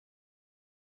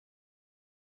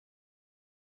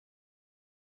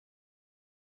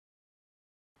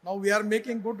Now we are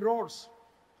making good roads.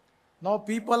 Now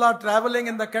people are traveling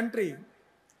in the country.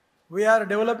 We are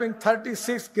developing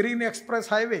 36 Green Express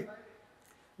Highway.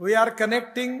 We are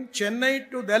connecting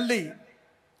Chennai to Delhi.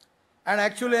 And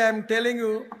actually I am telling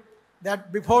you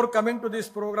that before coming to this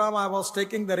program, I was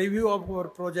taking the review of our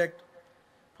project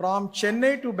from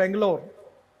Chennai to Bengaluru.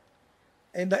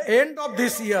 In the end of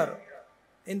this year,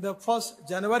 in the first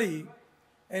January,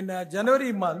 in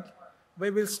January month, we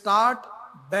will start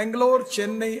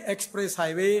Bangalore-Chennai Express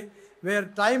Highway, where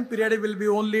time period will be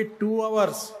only 2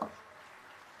 hours.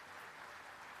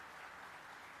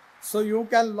 So you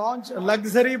can launch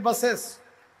luxury buses,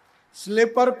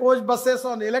 sleeper coach buses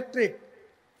on electric,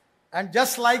 and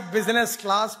just like business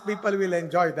class, people will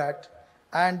enjoy that.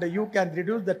 And you can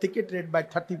reduce the ticket rate by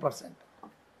 30%.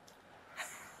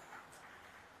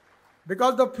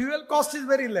 Because the fuel cost is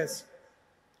very less.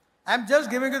 I'm just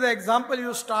giving you the example.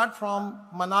 You start from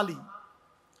Manali.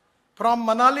 From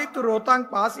Manali to Rohtang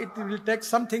Pass, it will take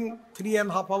something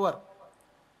 3.5 hours.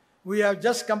 We have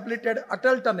just completed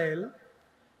Atal Tunnel,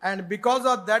 and because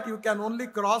of that, you can only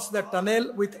cross the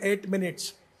tunnel with 8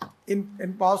 minutes.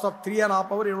 In pass of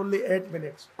 3.5 hours, in only 8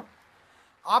 minutes.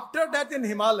 After that, in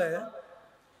Himalaya,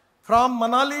 from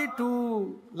Manali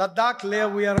to Ladakh, Leh,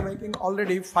 we are making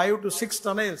already 5 to 6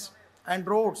 tunnels and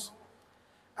roads.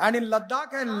 And in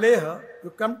Ladakh and Leh, you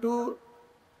come to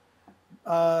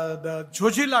the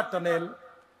Zojila Tunnel.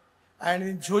 And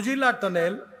in Zojila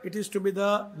Tunnel, it is to be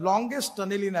the longest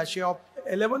tunnel in Asia of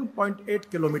 11.8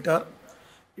 kilometers.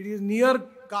 It is near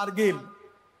Kargil.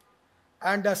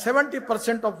 And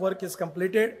 70% of work is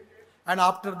completed. And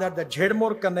after that, the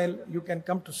Jhedmore Canal, you can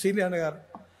come to Srinagar.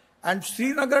 And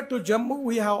Srinagar to Jammu,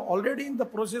 we have already in the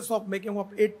process of making up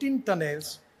 18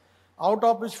 tunnels, out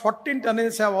of which 14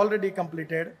 tunnels have already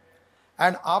completed.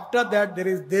 And after that, there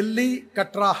is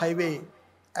Delhi-Katra Highway,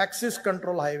 Axis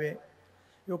Control Highway.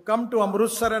 You come to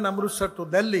Amritsar and Amritsar to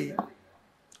Delhi.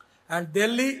 And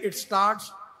Delhi, it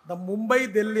starts the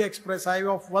Mumbai-Delhi Express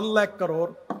Highway of 1 lakh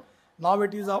crore. Now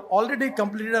it is already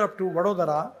completed up to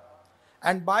Vadodara.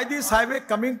 And by this highway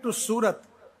coming to Surat,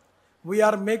 we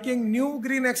are making new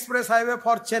Green Express Highway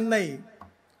for Chennai.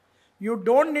 You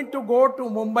don't need to go to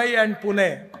Mumbai and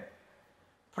Pune.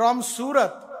 From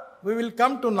Surat, we will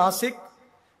come to Nasik,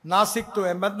 Nasik to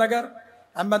Ahmednagar,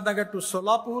 Ahmednagar to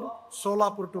Solapur,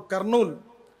 Solapur to Kurnool,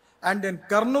 and then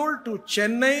Kurnool to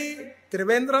Chennai,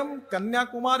 Trivandrum,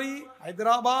 Kanyakumari,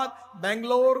 Hyderabad,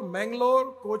 Bangalore,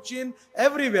 Mangalore, Cochin,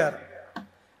 everywhere.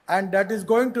 And that is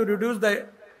going to reduce the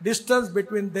distance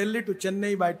between Delhi to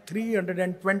Chennai by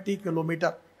 320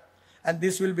 kilometers. And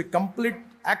this will be complete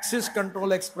Axis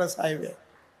Control Express Highway.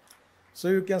 So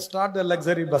you can start the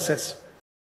luxury buses.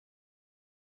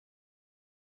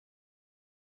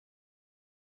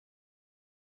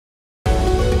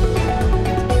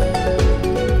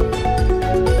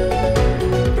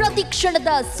 ಪ್ರತಿ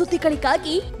ಕ್ಷಣದ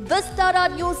ಸುದ್ದಿಗಳಿಗಾಗಿ ವಿಸ್ತಾರ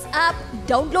news app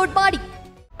download ಮಾಡಿ.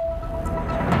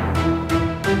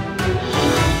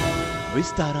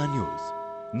 ವಿಸ್ತಾರ news,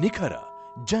 ನಿಖರ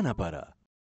ಜನಪರ.